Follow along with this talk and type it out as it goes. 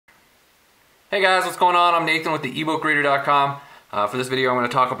Hey guys, what's going on? I'm Nathan with the ebookreader.com. For this video I'm going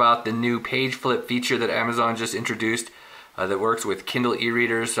to talk about the new page flip feature that Amazon just introduced that works with Kindle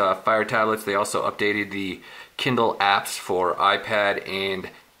e-readers, Fire tablets. They also updated the Kindle apps for iPad and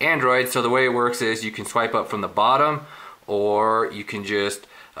Android. So the way it works is you can swipe up from the bottom, or you can just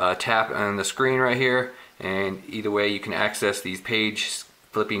tap on the screen right here, and either way you can access these page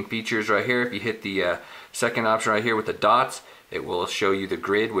flipping features right here. If you hit the second option right here with the dots, it will show you the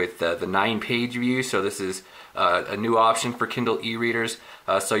grid with the 9-page view. So this is a new option for Kindle e-readers.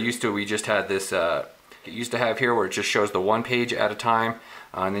 So we just had this, it used to have here where it just shows the 1 page at a time,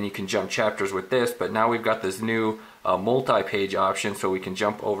 and then you can jump chapters with this. But now we've got this new multi-page option, so we can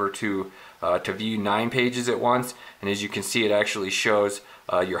jump over to view 9 pages at once. And as you can see, it actually shows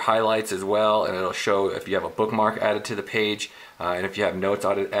your highlights as well, and it'll show if you have a bookmark added to the page, and if you have notes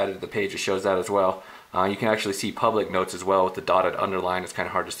added to the page, it shows that as well. You can actually see public notes as well with the dotted underline. It's kind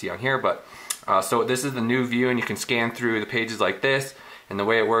of hard to see on here, but so this is the new view, and you can scan through the pages like this. And the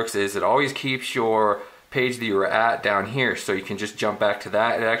way it works is it always keeps your page that you were at down here, so you can just jump back to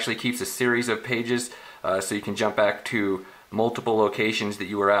that. It actually keeps a series of pages, so you can jump back to multiple locations that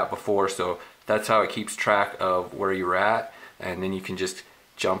you were at before. So that's how it keeps track of where you were at, and then you can just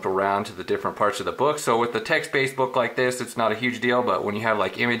jump around to the different parts of the book. So with the text-based book like this, it's not a huge deal, but when you have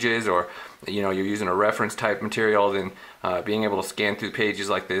like images, or you're using a reference type material, then being able to scan through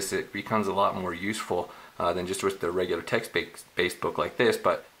pages like this, it becomes a lot more useful than just with the regular text-based book like this.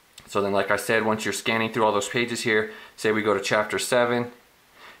 But so then, like I said, once you're scanning through all those pages here, say we go to chapter 7,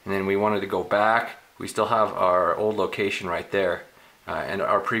 and then we wanted to go back, we still have our old location right there, and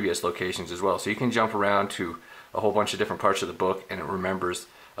our previous locations as well. So you can jump around to a whole bunch of different parts of the book, and it remembers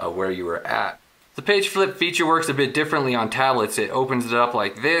where you were at. The page flip feature works a bit differently on tablets. It opens it up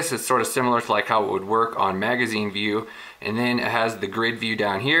like this. It's sort of similar to like how it would work on magazine view, and then it has the grid view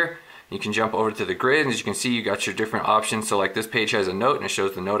down here. You can jump over to the grid, and as you can see, you got your different options. So like this page has a note, and it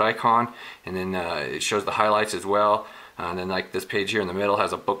shows the note icon, and then it shows the highlights as well. And then like this page here in the middle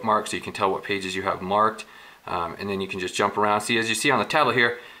has a bookmark, so you can tell what pages you have marked. And then you can just jump around. See, as you see on the tablet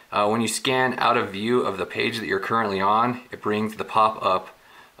here, when you scan out of view of the page that you're currently on, it brings the pop-up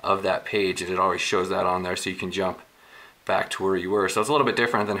of that page, and it always shows that on there, so you can jump back to where you were. So it's a little bit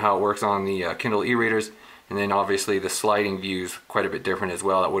different than how it works on the Kindle e-readers. And then obviously the sliding view is quite a bit different as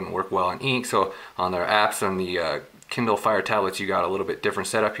well. That wouldn't work well on ink. So on their apps, on the Kindle Fire tablets, you got a little bit different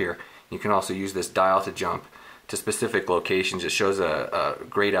setup here. You can also use this dial to jump to specific locations. It shows a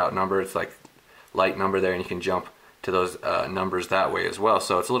grayed out number. It's like light number there, and you can jump to those numbers that way as well.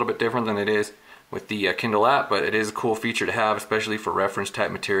 So it's a little bit different than it is with the Kindle app, but it is a cool feature to have, especially for reference type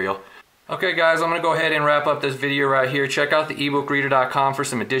material. Okay guys, I'm going to go ahead and wrap up this video right here. Check out the ebookreader.com for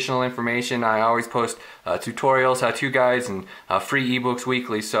some additional information. I always post tutorials, how-to guides, and free ebooks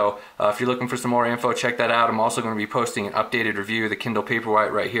weekly. So if you're looking for some more info, check that out. I'm also going to be posting an updated review of the Kindle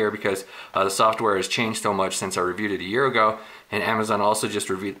Paperwhite right here, because the software has changed so much since I reviewed it a year ago. And Amazon also just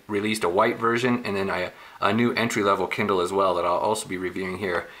released a white version, and then a new entry-level Kindle as well that I'll also be reviewing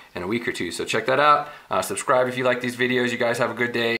here in a week or two. So check that out. Subscribe if you like these videos. You guys have a good day.